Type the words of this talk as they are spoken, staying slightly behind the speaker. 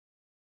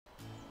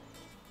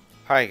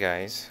Hi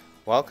guys,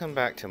 welcome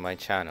back to my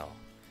channel.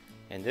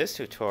 In this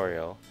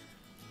tutorial,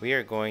 we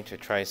are going to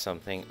try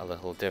something a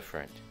little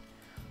different.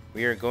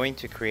 We are going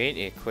to create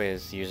a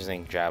quiz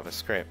using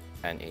JavaScript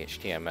and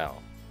HTML.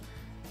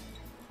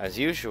 As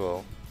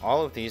usual,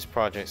 all of these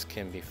projects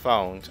can be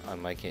found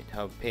on my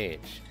GitHub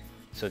page,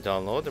 so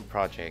download the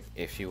project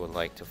if you would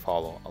like to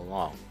follow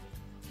along.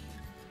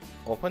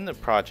 Open the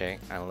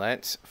project and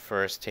let's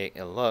first take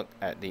a look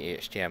at the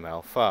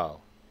HTML file.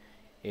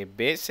 A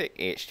basic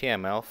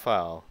HTML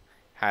file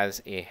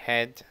has a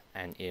head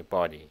and a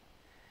body.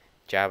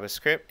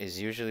 JavaScript is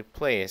usually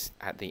placed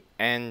at the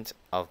end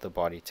of the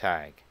body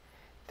tag.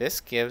 This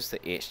gives the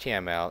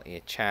HTML a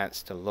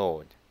chance to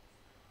load.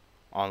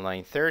 On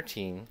line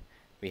 13,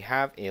 we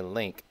have a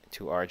link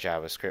to our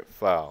JavaScript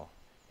file.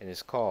 It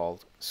is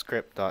called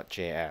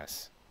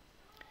script.js.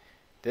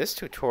 This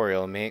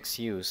tutorial makes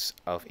use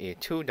of a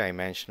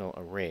two-dimensional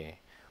array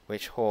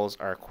which holds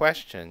our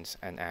questions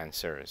and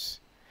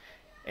answers.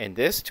 In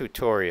this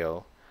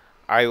tutorial,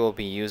 I will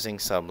be using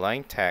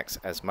Sublime Text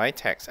as my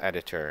text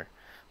editor,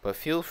 but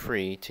feel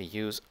free to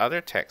use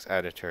other text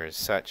editors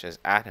such as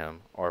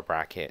Atom or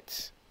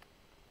Brackets.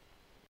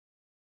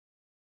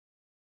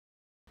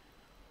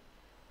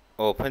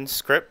 Open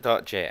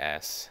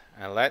script.js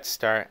and let's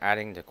start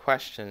adding the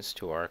questions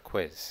to our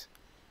quiz.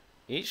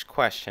 Each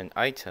question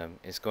item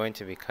is going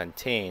to be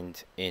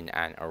contained in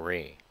an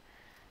array.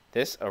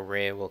 This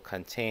array will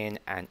contain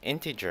an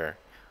integer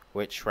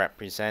which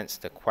represents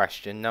the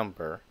question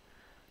number,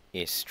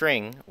 a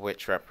string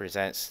which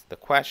represents the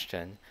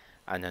question,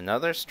 and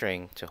another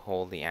string to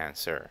hold the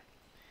answer.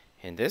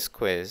 In this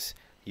quiz,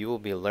 you will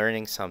be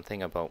learning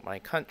something about my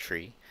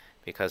country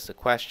because the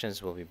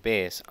questions will be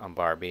based on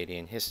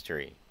Barbadian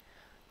history.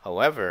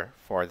 However,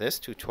 for this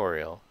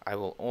tutorial, I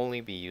will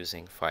only be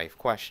using 5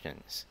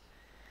 questions.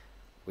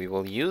 We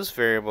will use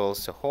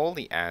variables to hold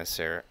the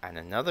answer and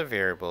another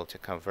variable to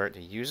convert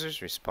the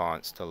user's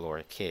response to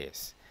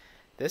lowercase.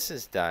 This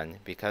is done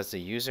because the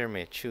user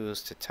may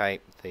choose to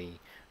type the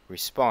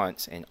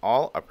response in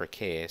all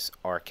uppercase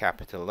or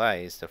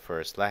capitalize the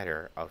first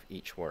letter of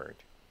each word.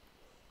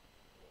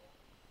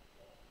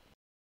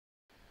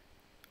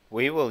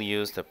 We will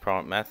use the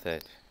prompt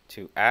method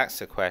to ask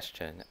the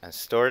question and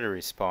store the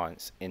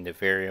response in the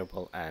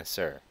variable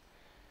answer.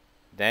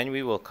 Then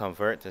we will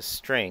convert the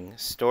string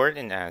stored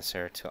in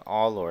answer to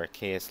all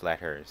lowercase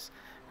letters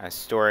and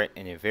store it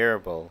in a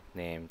variable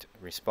named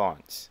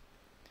response.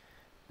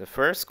 The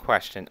first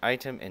question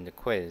item in the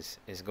quiz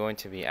is going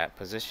to be at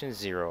position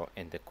 0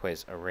 in the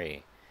quiz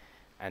array,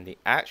 and the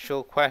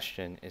actual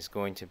question is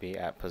going to be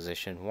at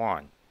position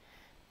 1.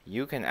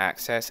 You can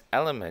access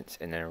elements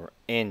in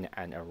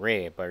an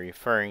array by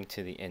referring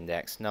to the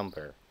index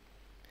number.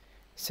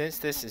 Since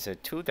this is a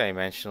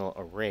two-dimensional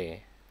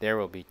array, there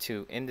will be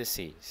 2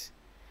 indices.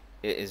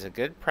 It is a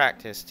good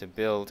practice to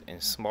build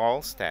in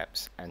small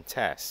steps and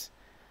test.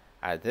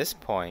 At this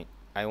point,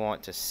 I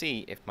want to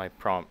see if my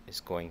prompt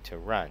is going to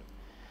run.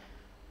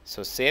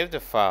 So save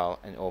the file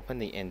and open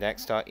the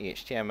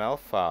index.html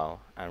file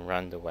and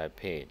run the web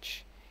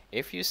page.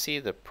 If you see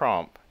the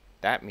prompt,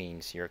 that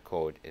means your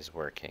code is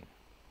working.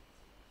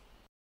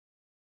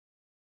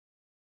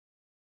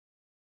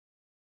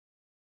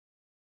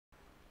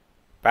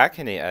 Back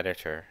in the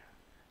editor,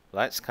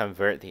 let's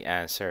convert the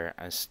answer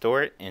and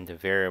store it in the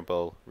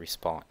variable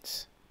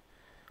response.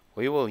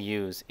 We will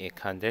use a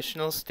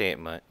conditional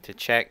statement to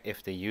check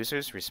if the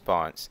user's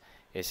response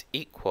is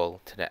equal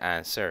to the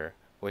answer,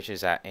 which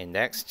is at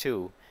index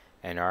 2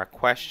 in our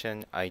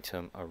question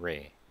item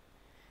array.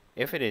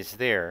 If it is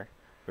there,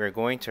 we are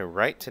going to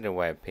write to the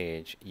web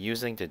page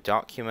using the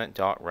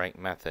document.write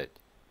method.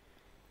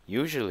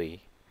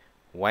 Usually,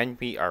 when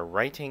we are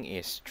writing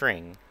a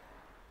string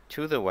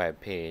to the web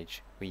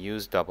page, we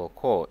use double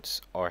quotes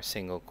or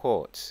single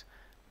quotes,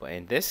 but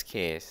in this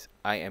case,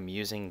 I am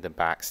using the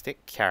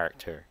backstick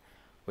character,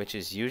 which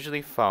is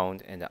usually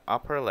found in the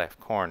upper left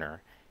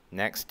corner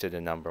next to the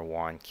number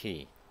 1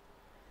 key.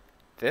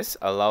 This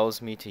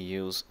allows me to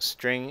use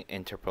string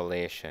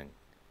interpolation.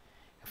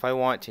 If I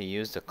want to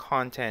use the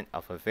content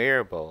of a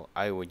variable,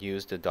 I would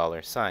use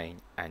the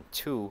 $sign and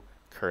 2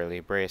 curly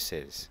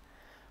braces.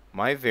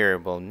 My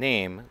variable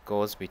name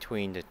goes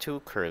between the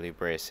 2 curly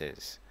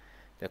braces.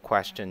 The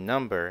question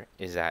number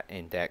is at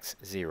index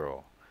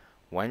 0.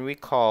 When we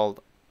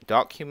call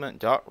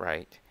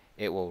document.write,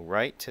 it will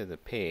write to the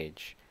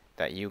page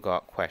that you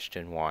got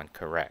question 1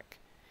 correct.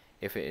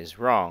 If it is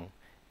wrong,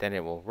 then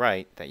it will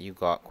write that you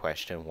got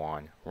question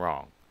 1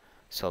 wrong.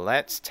 So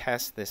let's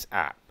test this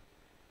app.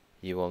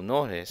 You will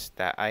notice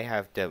that I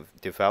have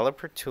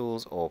developer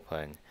tools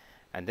open,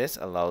 and this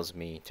allows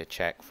me to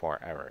check for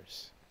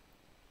errors.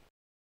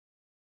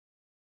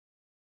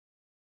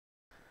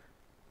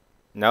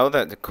 Now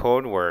that the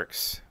code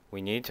works,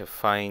 we need to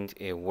find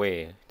a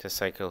way to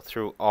cycle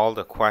through all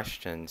the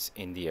questions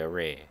in the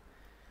array.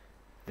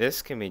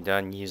 This can be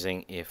done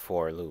using a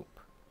for loop.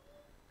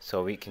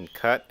 So we can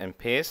cut and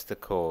paste the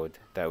code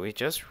that we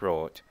just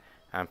wrote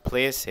and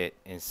place it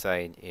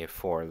inside a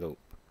for loop.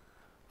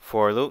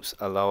 For loops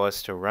allow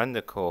us to run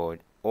the code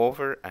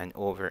over and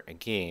over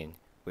again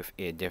with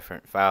a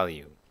different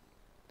value.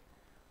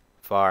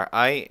 For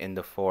I in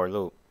the for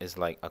loop is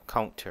like a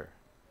counter.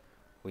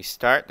 We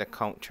start the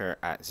counter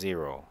at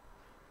 0.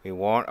 We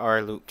want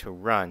our loop to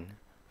run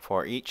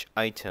for each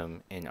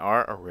item in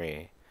our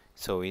array,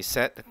 so we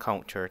set the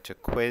counter to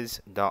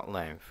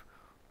quiz.length,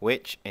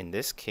 which in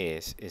this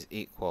case is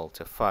equal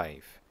to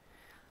 5.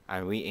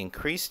 And we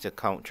increase the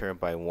counter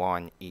by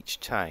 1 each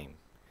time.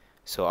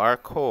 So our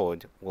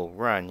code will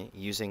run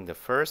using the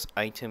first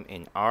item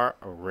in our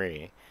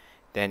array,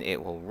 then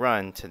it will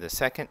run to the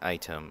second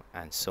item,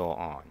 and so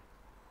on.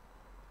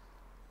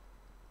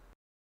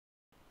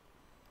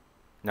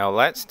 Now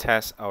let's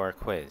test our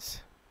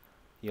quiz.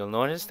 You'll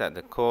notice that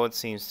the code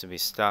seems to be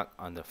stuck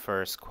on the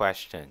first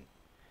question.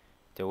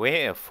 The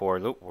way a for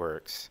loop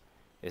works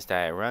is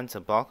that it runs a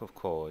block of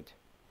code,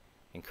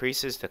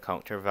 increases the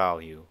counter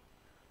value,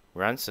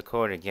 runs the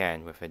code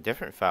again with a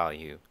different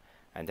value,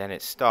 and then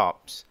it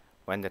stops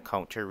when the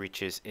counter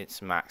reaches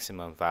its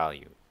maximum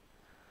value.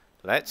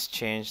 Let's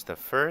change the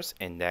first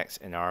index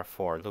in our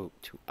for loop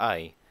to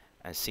I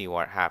and see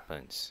what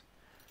happens.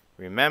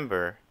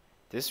 Remember,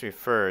 this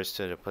refers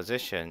to the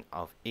position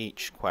of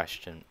each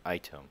question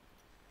item.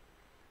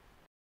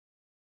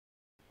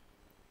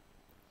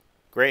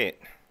 Great,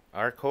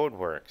 our code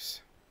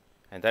works.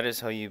 And that is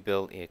how you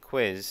build a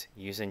quiz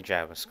using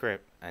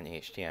JavaScript and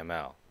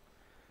HTML.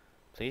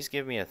 Please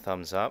give me a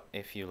thumbs up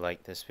if you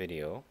like this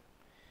video.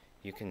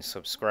 You can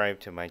subscribe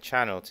to my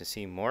channel to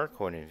see more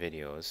coding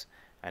videos,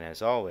 and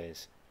as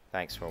always,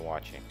 thanks for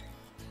watching.